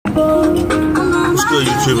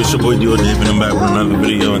good, YouTube? It's your boy Dio David. I'm back with another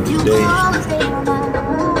video, and today,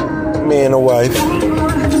 me and the wife,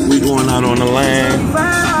 we going out on the land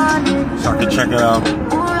so I can check it out.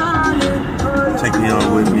 Take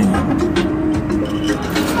y'all with me.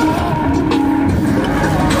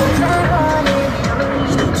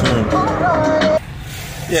 Stay tuned.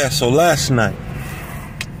 Yeah, so last night,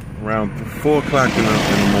 around 4 o'clock in the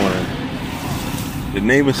morning, the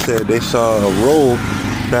neighbor said they saw a rogue,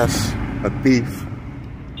 that's a thief,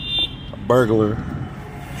 a burglar,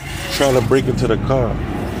 trying to break into the car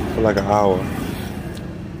for like an hour.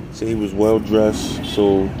 So he was well dressed,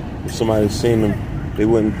 so if somebody seen him, they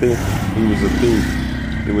wouldn't think he was a thief.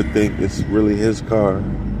 They would think it's really his car.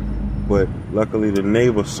 But luckily the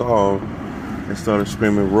neighbor saw him and started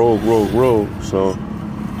screaming, rogue, rogue, rogue. So,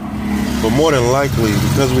 but more than likely,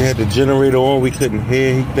 because we had the generator on, we couldn't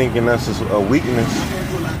hear. He thinking that's a weakness.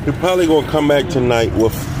 He's probably gonna come back tonight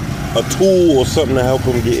with a tool or something to help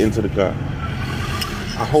him get into the car.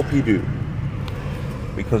 I hope he do,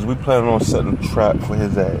 because we planning on setting a trap for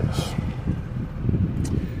his ass.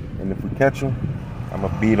 And if we catch him, I'm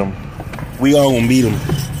gonna beat him. We all gonna beat him.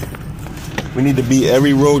 We need to beat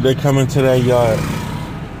every road that come into that yard,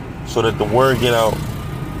 so that the word get out.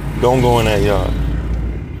 Don't go in that yard.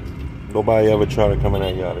 Nobody ever try to come in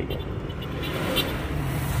that yard again.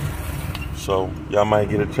 So y'all might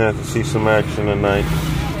get a chance to see some action tonight.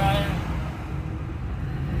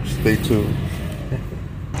 Stay tuned.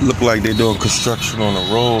 Look like they're doing construction on the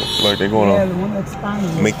road. Like they're gonna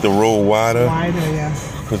make the road wider.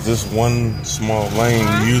 Cause this one small lane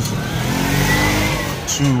using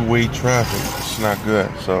two-way traffic. It's not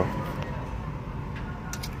good. So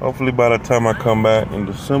hopefully by the time I come back in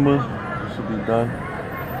December, this will be done.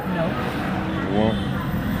 No. It won't.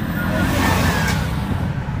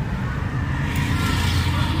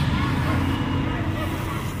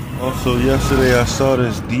 Also, yesterday I saw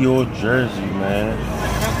this Dior jersey, man.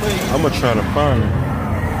 I'm gonna try to find it.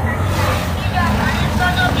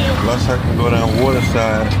 Plus I can go down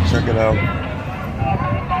Waterside, check it out.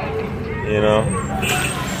 You know?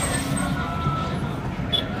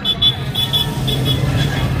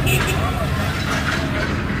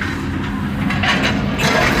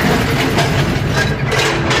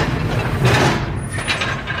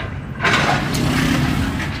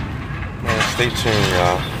 Man, stay tuned,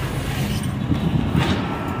 y'all.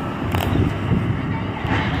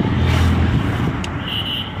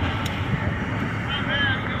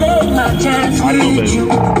 My chance with you.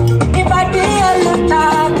 If I did look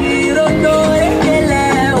up, you don't know it.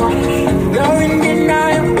 You're in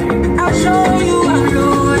denial. I'll show you I'm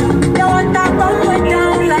loyal. Don't want that one way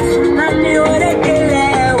down like tsunami or the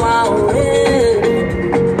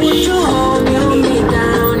would you hold me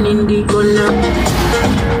down in the corner?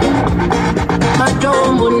 My door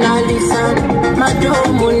Mona Lisa, my door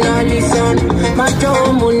Mona Lisa, my door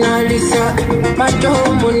Mona Lisa, my door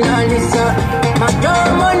Mona Lisa, my door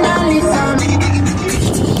Mona Lisa.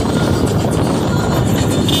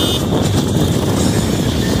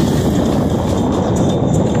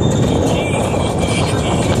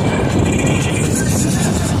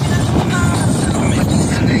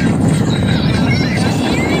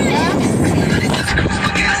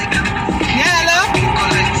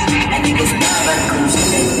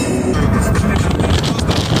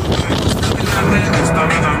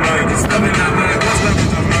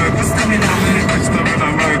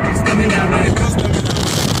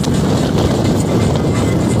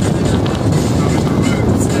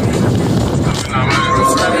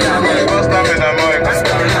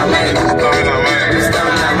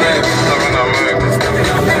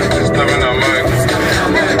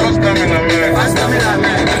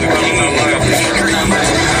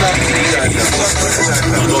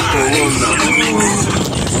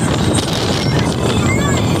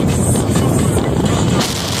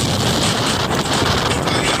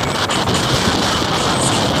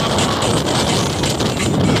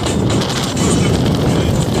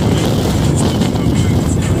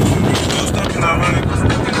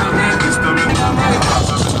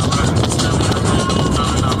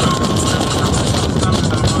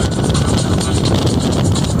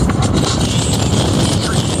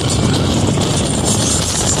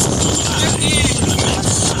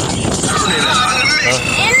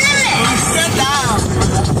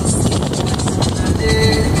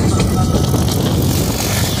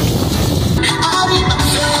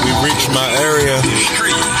 My area.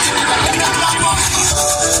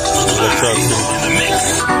 The truck.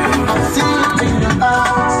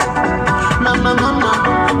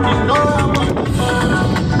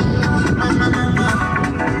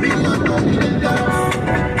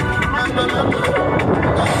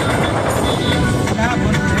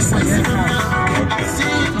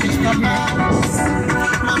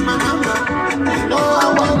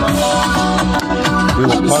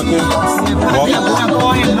 Park here? Walk? Yeah, we can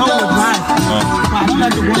go in, no, we'll drive. But I don't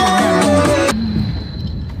like to go there.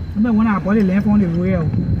 Remember when I bought the land from the rail?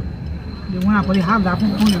 The one I bought the half that from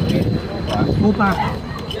the rail. Go back.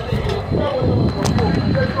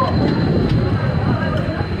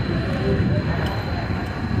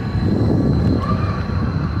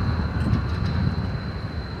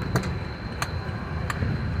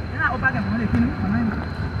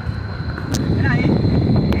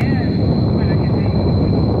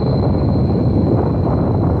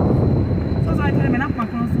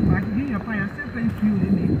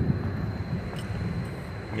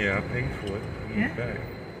 Yeah, I paid for it. Yeah? Back.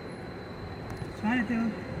 Try to tell.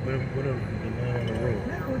 What are the man on the road?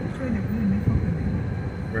 Let's go to trade the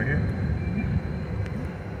Right here?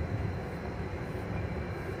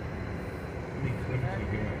 Let me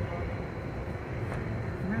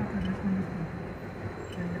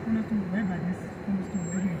see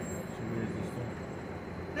here.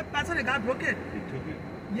 That's how the guy broke it. They took it?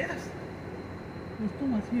 Yes. The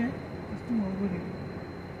stone was here. The stone was over there.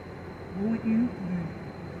 Going in to the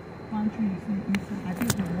pantry, you see inside. I think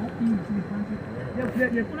they walk in to the pantry.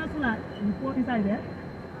 They put us like you put inside there.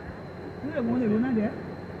 You don't want to run there.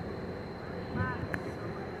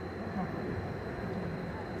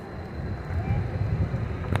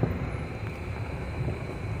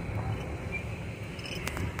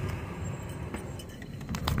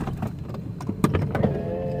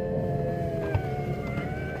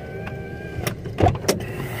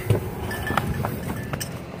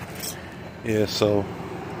 Yeah, so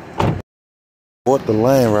I bought the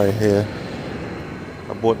land right here.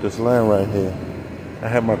 I bought this land right here. I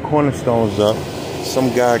had my cornerstones up. Some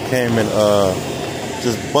guy came and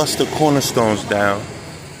just busted cornerstones down.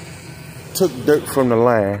 Took dirt from the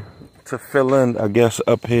land to fill in, I guess,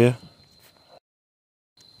 up here.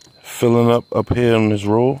 Filling up here on this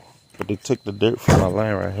road. But they took the dirt from my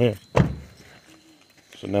land right here.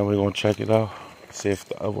 So now we're gonna check it out. See if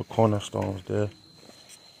the other cornerstone's there.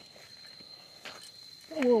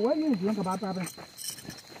 Oh, what do you think about that?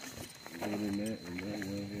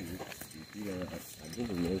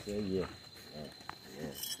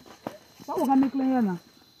 What we're gonna make here now?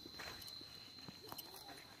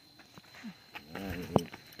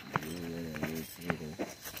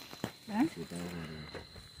 Eh?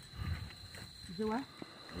 Is it what?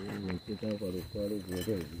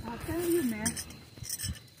 I'll tell you, man.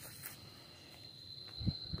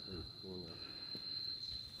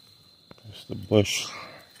 It's the bush.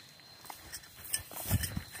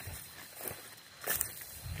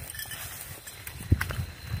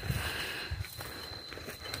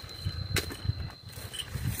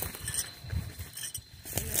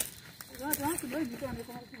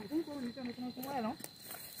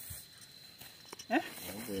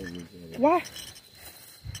 Why?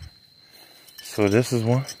 So this is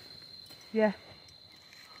one? Yeah.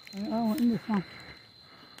 Oh, in the front.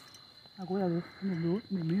 I go in the road,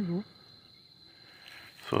 in the main road.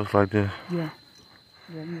 So it's like this? Yeah.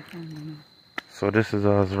 Yeah, in the front. So this is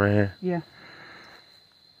us right here? Yeah.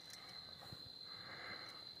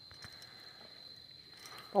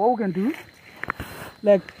 What we can do,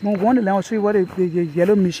 like, when we want the land, I'll show you what the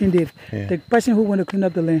yellow machine did. Yeah. The person who want to clean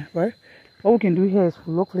up the land, right? What we can do here is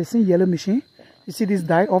look for the same yellow machine. You see this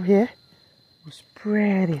dye up here? We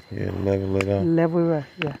spread it. Yeah, level it up. Level it,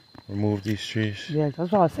 yeah. Remove these trees. Yeah,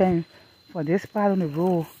 that's what I was saying. For this part on the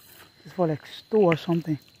road, it's for like store or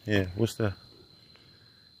something. Yeah, what's that?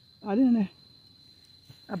 I didn't know.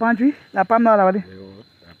 A pantry? La palm now already.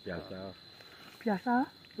 Piazza?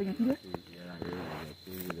 We can eat it?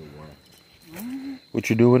 What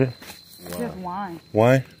you do with it? Just wine.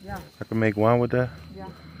 Wine? Yeah. I can make wine with that? Yeah.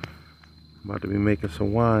 About to be making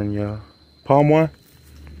some wine, y'all. Palm wine?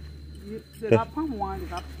 They got palm wine, they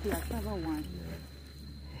got piazza wine.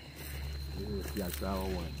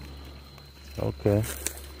 Okay.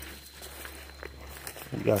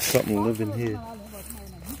 We got something living here.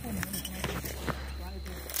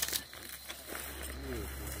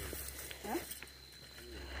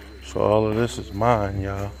 So all of this is mine,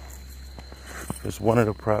 y'all. It's one of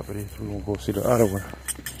the properties. We're gonna go see the other one.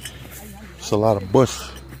 It's a lot of bush.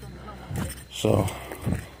 So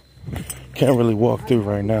can't really walk through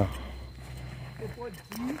right now.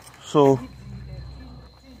 So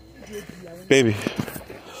baby,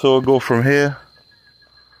 so we'll go from here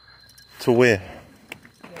to where?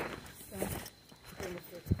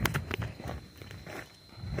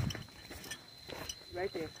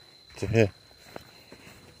 Right there. To here.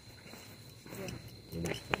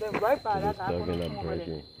 Then right by that, I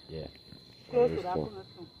Yeah. close to that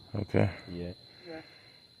cornerstone. Okay. Yeah. Yeah.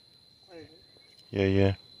 Yeah,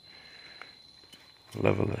 yeah.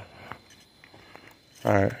 Level it.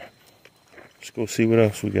 Alright. Let's go see what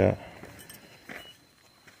else we got.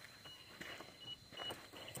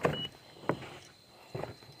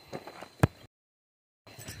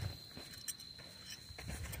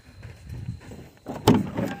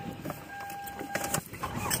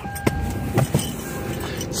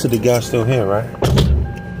 So the guy's still here, right?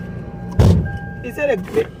 He said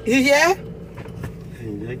he here?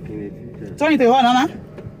 Tony to hold on,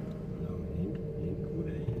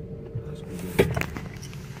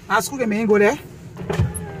 At school, can go there?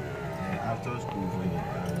 After school,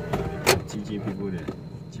 teaching people there.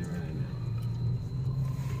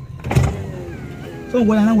 So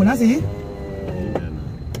when I see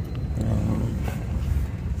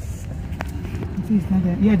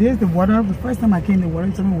yeah, there's the water. The first time I came, the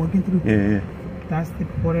water started walking through. Yeah. That's the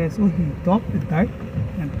water. So he took the dirt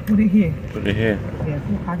and put it here. Put it here. Yeah,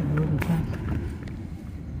 so hard to do it.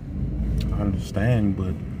 I understand,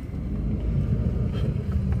 but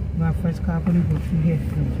my first car couldn't go through here.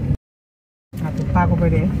 I have to park over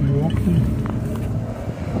there and walk through.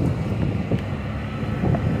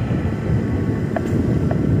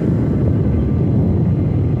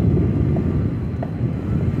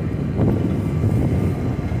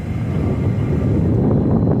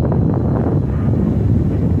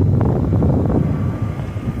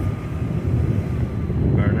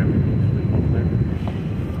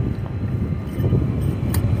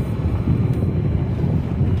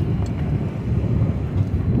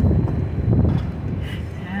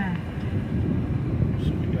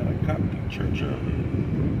 church up.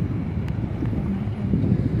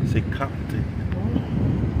 It's a Coptic.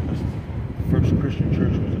 That's the first Christian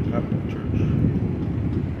church was a Coptic church.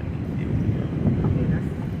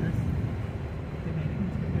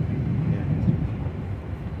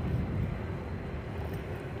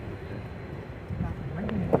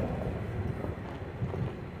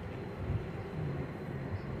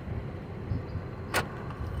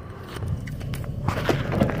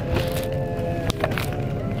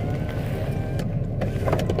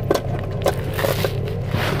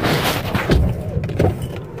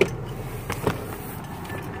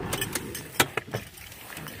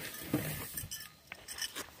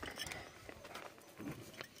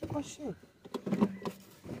 Oh shit.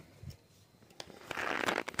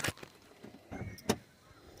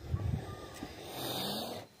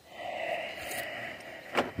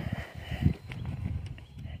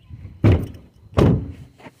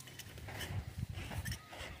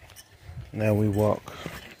 Now we walk.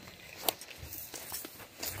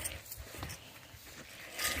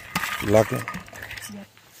 Lock it? Yep.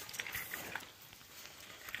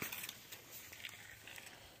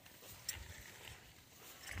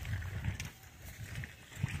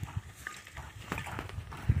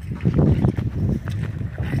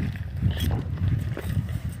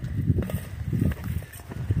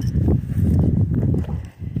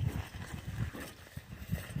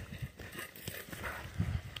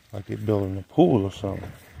 Like they're building a pool or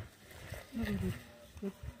something.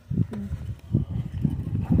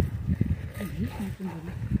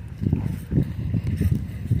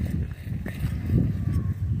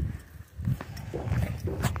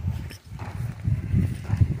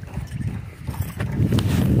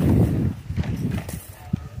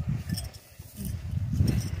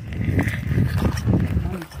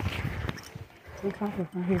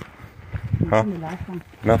 Huh?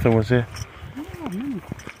 Nothing was here? No.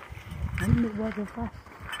 I didn't make water fast.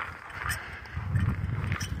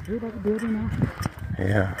 Do that building now.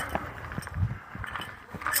 Yeah.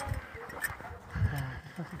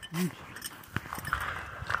 That's huge.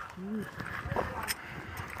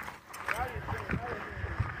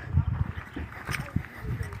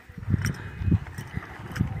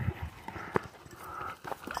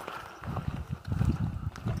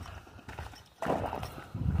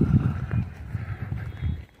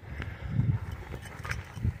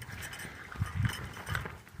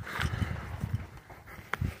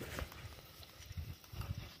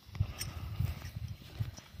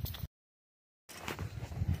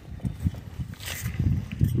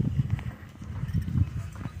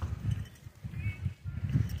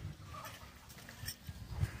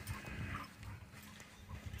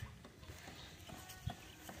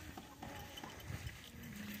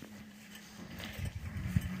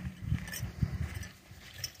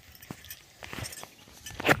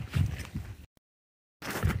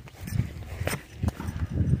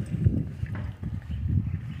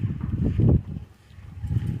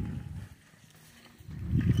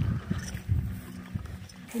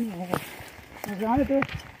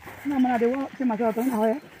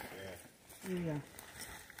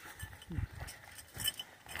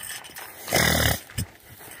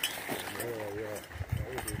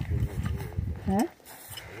 Huh?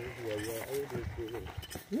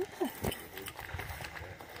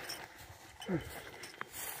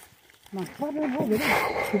 My father over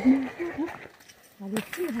there. Give me a shot, huh? I will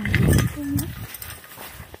see how it's going on.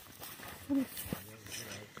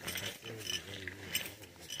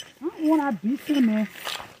 I don't want to beat him, man.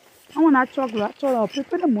 I want that chocolate. I'll pay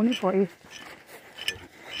the money for it.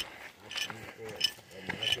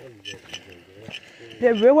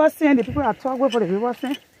 The river saying the people are talking for the river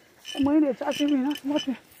saying the money they're charging me, not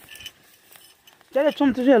nothing. They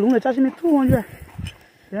come to jail, they're charging me 200.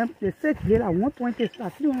 Then they said here at 120,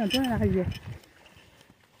 start 320 a year.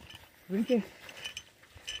 Okay.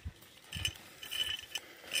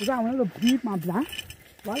 Because I want to beat my black.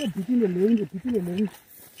 While they're beating the lane, they're beating the lane.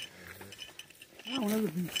 I want to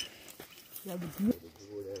beat. Yeah, the beat.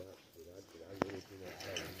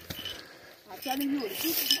 I'm telling you, the beat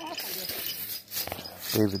is more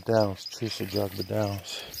for David Downs, Teresa Jogba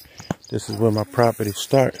Downs. This is where my properties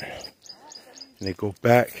start. And they go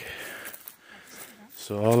back.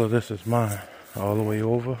 So all of this is mine. All the way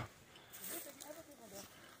over.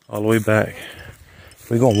 All the way back.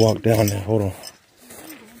 We're going to walk down there. Hold on.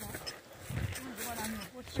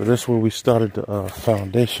 So this is where we started the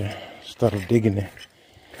foundation. Started digging it.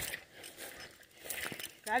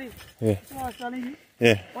 Daddy, Yeah. that's what I was telling you.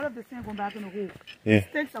 Yeah. All of the sand going back in the hole. Yeah. The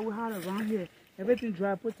stakes that we had around here, everything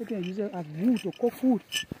dry, put it and use it as wood to cook food.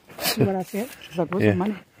 See what I said? It's like what's the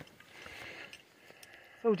money?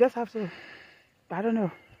 So we just have to, I don't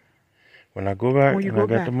know. When I go back, When you and I go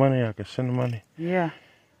got back. the money, I can send the money. Yeah.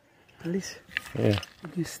 At least Yeah. you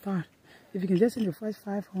can start. If you can just send the first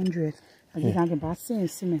 500, and you can buy sand and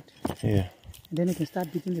cement. Yeah. And then you can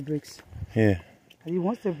start beating the bricks. Yeah. And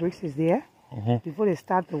once the bricks is there, before they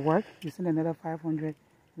start the work, you send another 500, and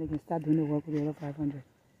they can start doing the work with the other 500.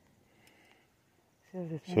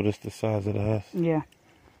 So this the size of the house? Yeah.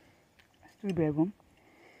 It's 3-bedroom.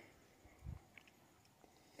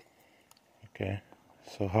 Okay.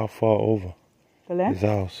 So how far over The land? his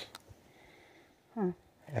house?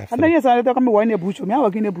 I know you said they're coming in the bush. Me, I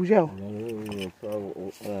work in the bush.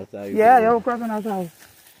 Yeah, you're crossing our house.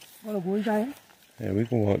 Want to go inside? Yeah, we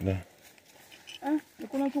can walk down. You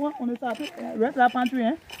couldn't go on the top. Right that pantry,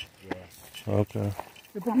 eh? Okay.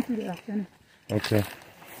 The pantry there, Kenny. Okay.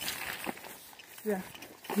 Yeah.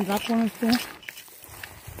 You got cornerstone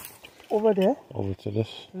over there. Over to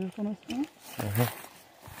this. There's cornerstone.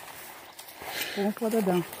 Go further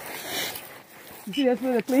down. You see that's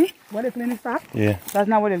where they clean? Where they clean start? Yeah. That's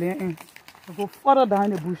not where they lay in. So go further down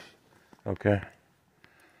in the bush. Okay.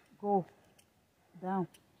 Go down.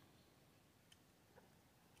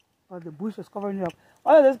 But the bush is covering it up.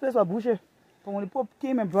 All of this place was bushy. But when the Pope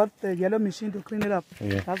came and brought the yellow machine to clean it up,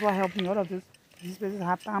 that's what helped me. All of this. These places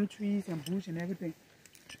have palm trees and bush and everything.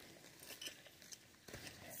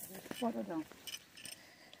 Further down.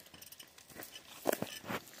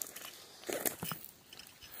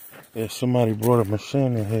 Yeah, somebody brought a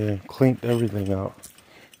machine in here and cleaned everything out.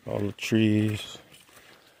 All the trees.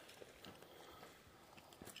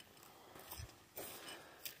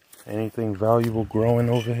 Anything valuable growing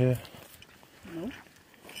over here? No.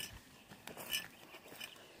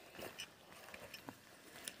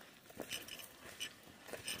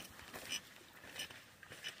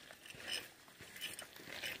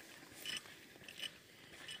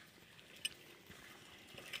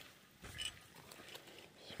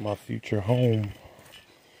 It's my future home.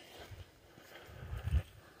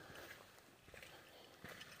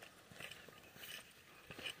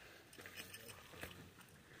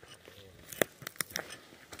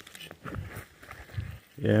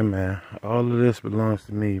 Yeah, man. All of this belongs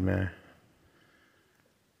to me, man.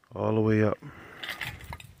 All the way up.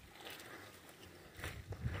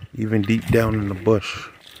 Even deep down in the bush.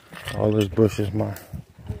 All this bush is mine.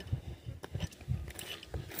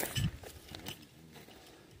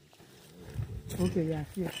 Okay, yeah,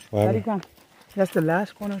 here. Wow. Daddy, come. That's the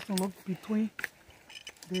last cornerstone. Look between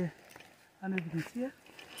there. I don't know if you can see it.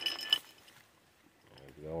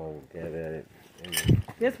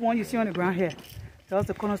 This one you see on the ground here. That was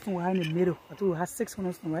the cornerstone we had in the middle. I told you we had 6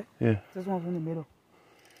 cornerstones, right? Yeah. This one's in the middle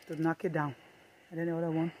to knock it down. And then the other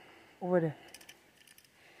one over there.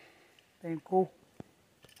 Then go.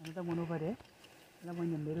 Another one over there. Another one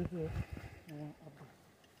in the middle here. And one up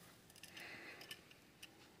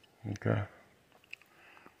there. Okay.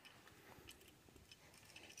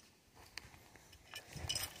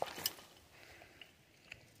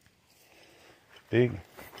 Big.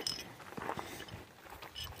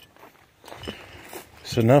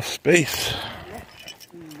 It's enough space. Yeah,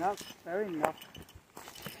 enough, very enough.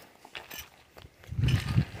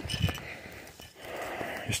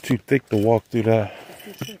 It's too thick to walk through that.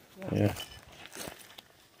 It's too thick, Yeah.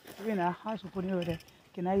 even a house we're putting over there,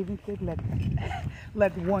 can I even take like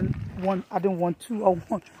one? I don't want 2 or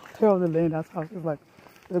 1 third of the land. That's house. It's like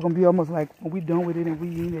it's gonna be almost like when we're done with it and we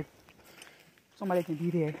in it, somebody can be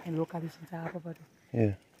there and look at this entire property.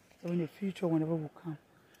 Yeah. So in the future, whenever we come,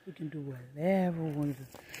 we can do whatever we want to do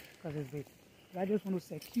because it's big. But I just want to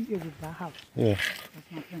secure it with that house. Yeah.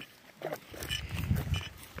 That's my plan.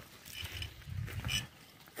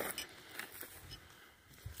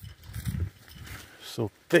 So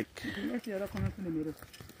thick. Let's see other corners in the middle.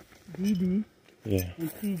 DD Yeah. and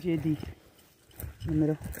TJD in the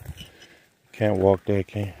middle. Can't walk there,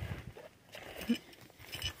 can you?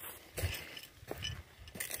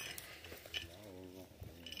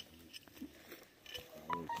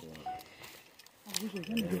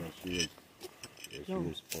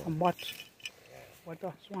 And what?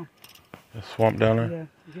 Water, swamp. There's swamp down there? Yeah,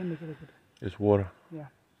 you can make it a good. It's water. Yeah.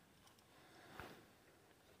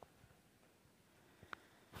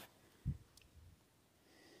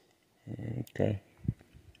 Okay.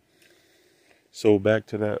 So back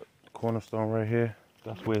to that cornerstone right here.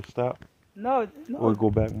 That's where it stopped? No, Or go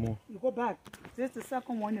back more? You go back. This is the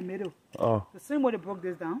second one in the middle. Oh. The same way they broke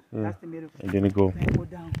this down, Yeah. that's the middle. And then it go. Then go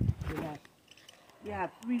down to that. Yeah,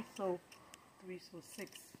 3 so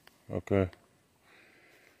 6. Okay.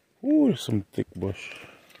 Ooh, there's some thick bush.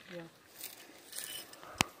 Yeah.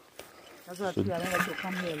 That's why I don't like to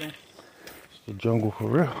come here alone. It's the jungle for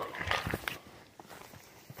real.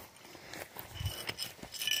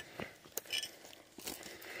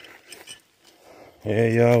 Yeah,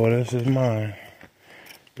 y'all, well, this is mine.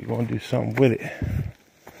 We're gonna do something with it.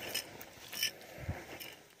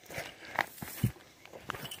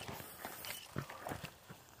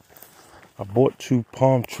 I bought 2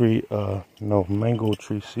 mango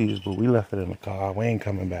tree seeds, but we left it in the car. We ain't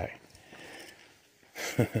coming back.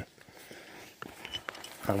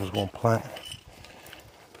 I was gonna plant.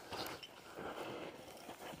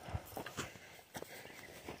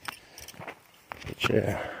 But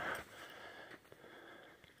yeah.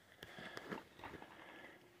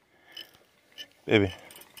 Baby.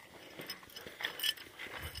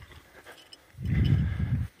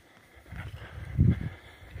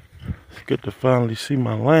 It's good to finally see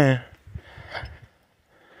my land.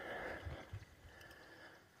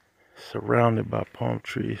 Surrounded by palm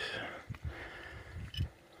trees.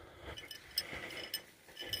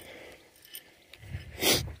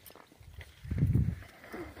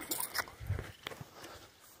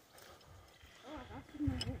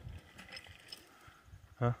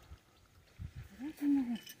 Huh?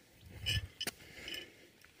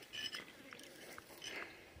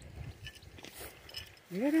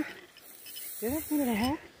 Yeah, that's what I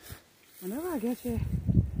have. Whenever I get here,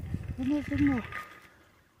 signal.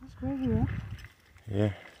 That's crazy, huh?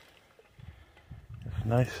 Yeah. It's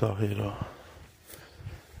nice out here though.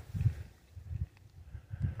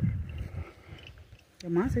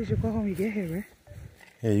 Your mom says you should call home when you get here, right?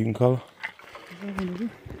 Yeah, you can call her. That's what I'm gonna do.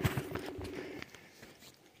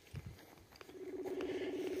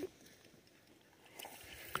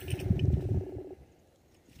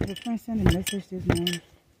 The friend sent a message this morning.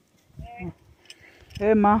 Oh.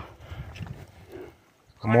 Hey, Ma.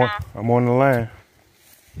 I'm on the line.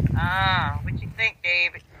 What you think,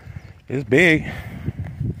 David? It's big.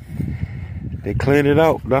 They cleared it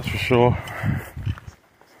out, that's for sure.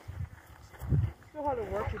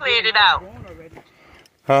 Cleared it out.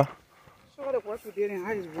 Huh? So how the work we did and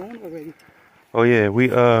how it's grown already. Oh yeah,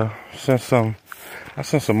 we I sent some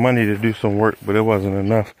money to do some work, but it wasn't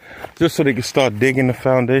enough. Just so they could start digging the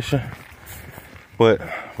foundation. But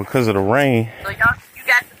because of the rain. So you got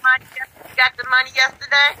the money? You got the money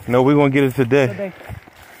yesterday? No, we're gonna get it today.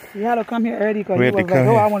 You had to come here early because We you had to was like, come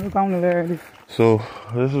oh, here. I want to come here early. So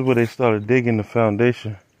this is where they started digging the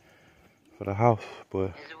foundation for the house. But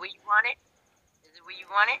Is it where you want it? Is it where you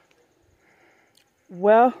want it?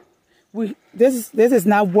 Well, this is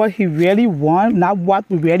not what he really wanted, not what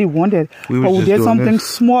we really wanted. But we did something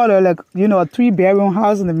smaller, like, you know, a 3-bedroom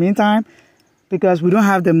house in the meantime, because we don't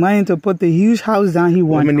have the money to put the huge house down he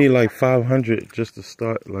wanted. I'm gonna need like 500 just to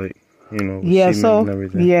start, like, you know, with yeah, cement so and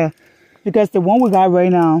everything. yeah, because the one we got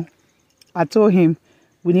right now, I told him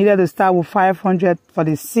we needed to start with 500 for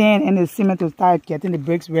the sand and the cement to start getting the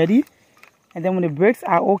bricks ready, and then when the bricks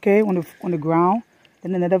are okay on the ground,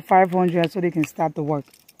 then another 500 so they can start the work.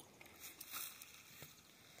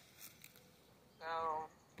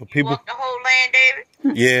 But people, You want the whole land,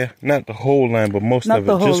 David? yeah, not the whole land, but most Not of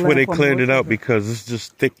the it. whole Just where they land, but cleared most it out of it. because it's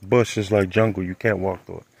just thick bush. It's like jungle. You can't walk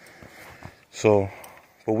through it. So,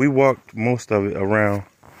 but we walked most of it around.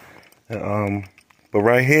 But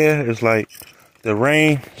right here is like The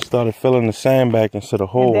rain started filling the sandbank instead of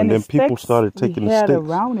hole, and then people started taking the sticks.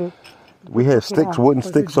 Around it. We had sticks, wooden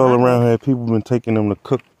sticks all around here. People been taking them to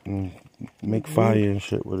cook and make fire and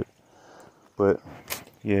shit with it. But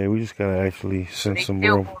yeah, we just gotta actually send some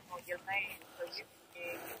room.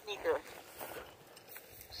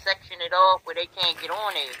 Section it off where they can't get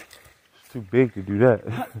on it. It's too big to do that.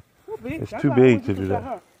 It's too big to do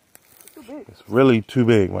that. It's really too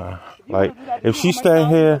big, man. Like, if she stay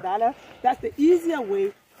here, that's the easier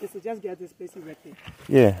way is to just get this place erected.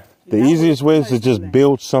 Yeah, the easiest way is to just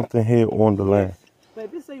build something here on the land. But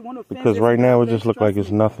if you say you want to because right now it just looks like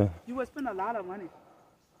it's nothing. You will spend a lot of money.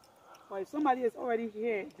 But if somebody is already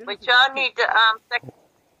here, but y'all need to section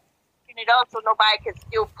it up so nobody can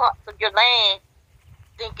steal parts of your land,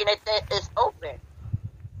 thinking that it's open.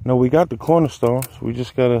 No, we got the cornerstones. We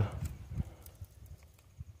just gotta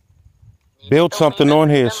build something on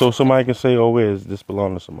here so somebody can say, "Oh, where is this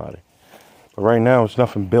belong to somebody?" But right now, it's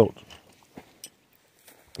nothing built.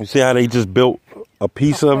 You see how they just built a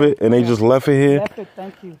piece of it and they just left it here?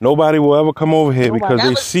 Thank you. Nobody will ever come over here because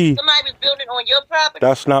they see somebody was building on your property.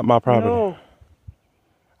 That's not my property. No.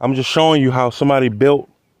 I'm just showing you how somebody built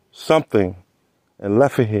something and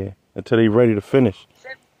left it here until they're ready to finish.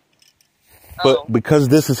 But because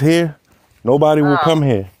this is here, nobody will come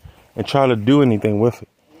here and try to do anything with it.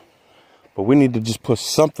 But we need to just put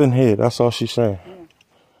something here. That's all she's saying. Yeah.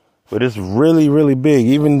 But it's really, really big.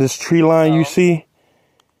 Even this tree line you see,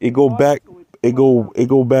 it go back. It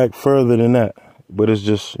go back further than that. But it's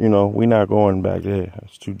just, you know, we're not going back there.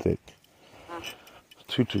 It's too thick. It's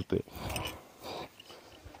too thick.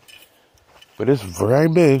 But it's very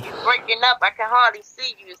big. Breaking up, I can hardly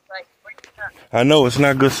see you. It's like breaking up. I know it's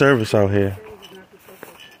not good service out here.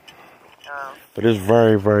 But it's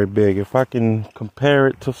very, very big. If I can compare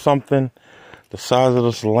it to something, the size of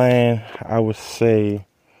this land, I would say,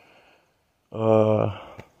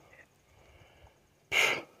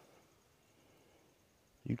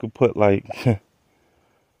 you could put like,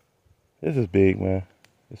 this is big, man.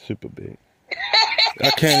 It's super big.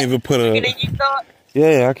 I can't even put a,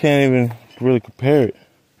 yeah, I can't even really compare it.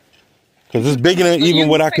 Because it's bigger than even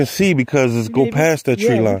what I can see because it's go past that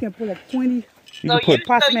tree line. You can put like 20. You can put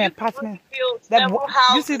passman.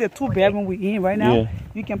 You see the 2-bedroom we in right now? Yeah.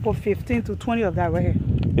 You can put 15 to 20 of that right here.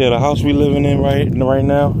 Yeah, the house we living in right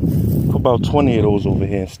now, put about 20 of those over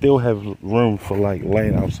here and still have room for like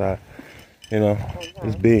land outside. You know,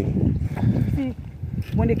 it's big. See,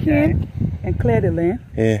 when they came and cleared the land,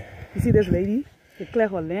 yeah. You see this lady, they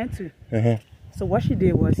cleared her land too. So what she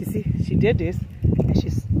did was, you see, she did this and she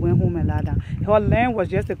went home and lied down. Her land was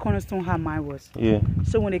just the cornerstone how mine was. Yeah.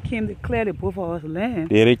 So when they came, they cleared it both of us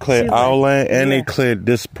land. Yeah, they cleared our land and they cleared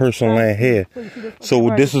this person's land here.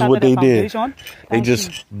 So this is what they did. They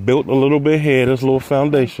just built a little bit here, this little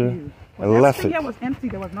foundation, and left it. Here was empty.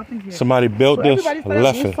 There was nothing here. Somebody built this,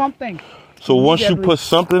 left it. Something. So once you put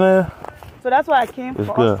something in, so that's why I came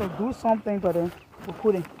for us to do something, but then we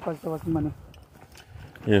couldn't because there was money.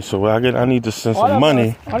 Yeah, so I need to send some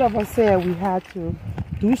money. All of us said we had to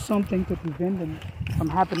do something to prevent them from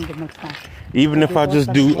happening the next time. Even if I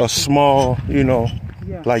just do a small, you know,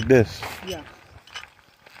 like this. Yeah.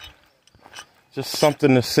 Just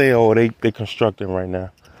something to say, oh, they constructing right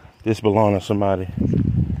now. This belongs to somebody.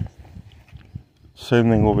 Same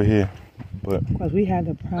thing over here. But because we had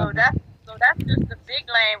a problem. So that's just the big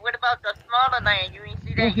land. What about the smaller land? You didn't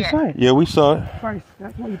see that yet? Yeah, we saw it.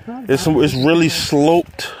 That's what you it's really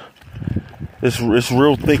sloped. It's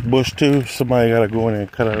real thick bush too. Somebody gotta go in there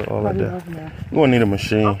and cut out all of that. We're gonna need a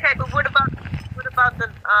machine. Okay, but what about the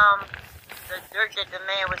dirt that the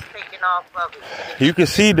man was taking off of it? You can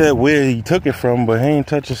see that where he took it from, but he ain't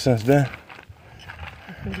touched it since then.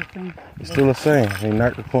 It's still the same. He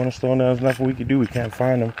knocked the cornerstone down. There's nothing we can do. We can't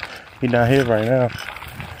find him. He's not here right now.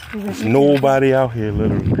 There's nobody out here,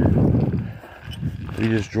 literally. We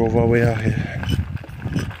just drove our way out here.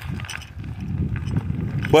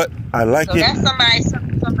 But I like it. So that's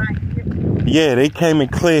somebody. Yeah, they came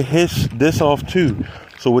and cleared this off too.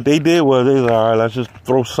 So what they did was they was like, all right, let's just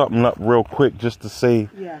throw something up real quick just to say,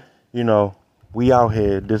 you know, we out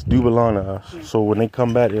here. This do belong to us. Yeah. So when they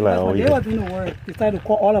come back, they're like, oh yeah. They were doing the work. They started to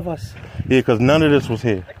call all of us. Yeah, because none of this was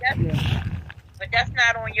here. But that's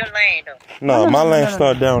not on your land though. No, my land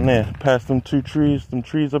started down there, past them two trees. Them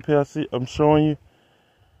trees up here, I'm showing you.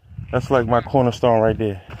 That's like my cornerstone right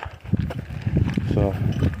there. So,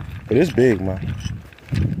 but it's big, man.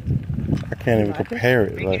 I can't even compare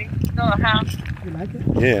it. Like, you like it?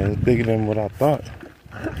 Yeah, it's bigger than what I thought.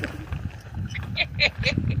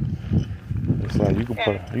 It's like you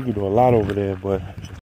can do a lot over there, but